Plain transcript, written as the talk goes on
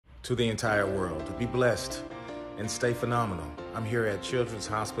to the entire world. Be blessed and stay phenomenal. I'm here at Children's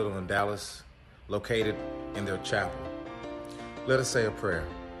Hospital in Dallas, located in their chapel. Let us say a prayer.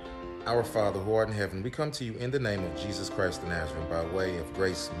 Our Father, who art in heaven, we come to you in the name of Jesus Christ the Nazarene by way of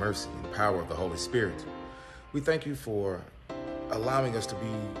grace, mercy, and power of the Holy Spirit. We thank you for allowing us to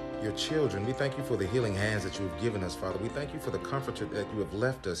be your children. We thank you for the healing hands that you have given us, Father. We thank you for the comforter that you have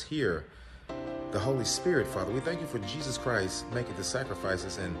left us here, the Holy Spirit, Father. We thank you for Jesus Christ making the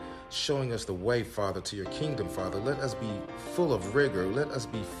sacrifices and showing us the way, Father, to your kingdom, Father. Let us be full of rigor. Let us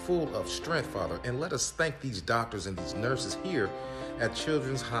be full of strength, Father. And let us thank these doctors and these nurses here at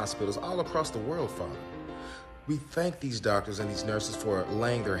children's hospitals all across the world, Father. We thank these doctors and these nurses for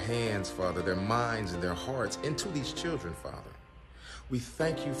laying their hands, Father, their minds and their hearts into these children, Father. We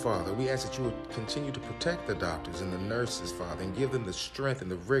thank you, Father. We ask that you would continue to protect the doctors and the nurses, Father, and give them the strength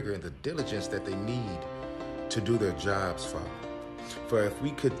and the rigor and the diligence that they need to do their jobs, Father. For if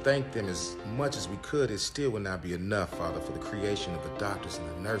we could thank them as much as we could, it still would not be enough, Father, for the creation of the doctors and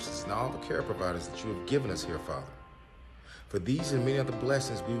the nurses and all the care providers that you have given us here, Father. For these and many other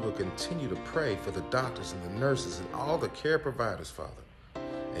blessings, we will continue to pray for the doctors and the nurses and all the care providers, Father.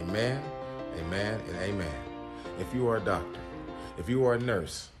 Amen, amen, and amen. If you are a doctor, if you are a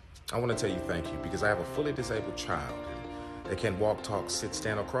nurse, I want to tell you thank you, because I have a fully disabled child that can walk, talk, sit,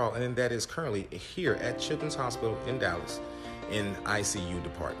 stand, or crawl, and that is currently here at Children's Hospital in Dallas in ICU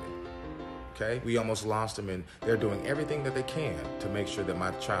department. Okay, we almost lost him, and they're doing everything that they can to make sure that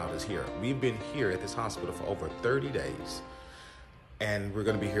my child is here. We've been here at this hospital for over 30 days, and we're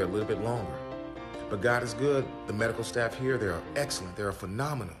going to be here a little bit longer. But God is good. The medical staff here, they are excellent. They are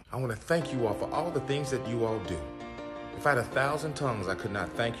phenomenal. I want to thank you all for all the things that you all do. If I had 1,000 tongues, I could not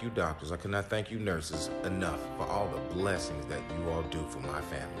thank you doctors, I could not thank you nurses enough for all the blessings that you all do for my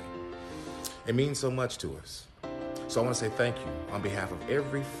family. It means so much to us. So I want to say thank you on behalf of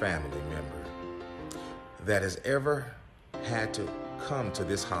every family member that has ever had to come to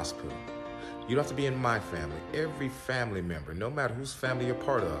this hospital. You don't have to be in my family. Every family member, no matter whose family you're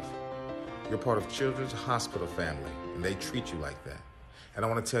part of Children's Hospital family, and they treat you like that. And I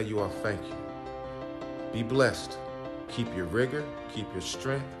want to tell you all thank you. Be blessed. Keep your rigor, keep your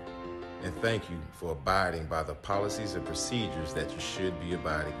strength, and thank you for abiding by the policies and procedures that you should be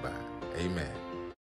abiding by. Amen.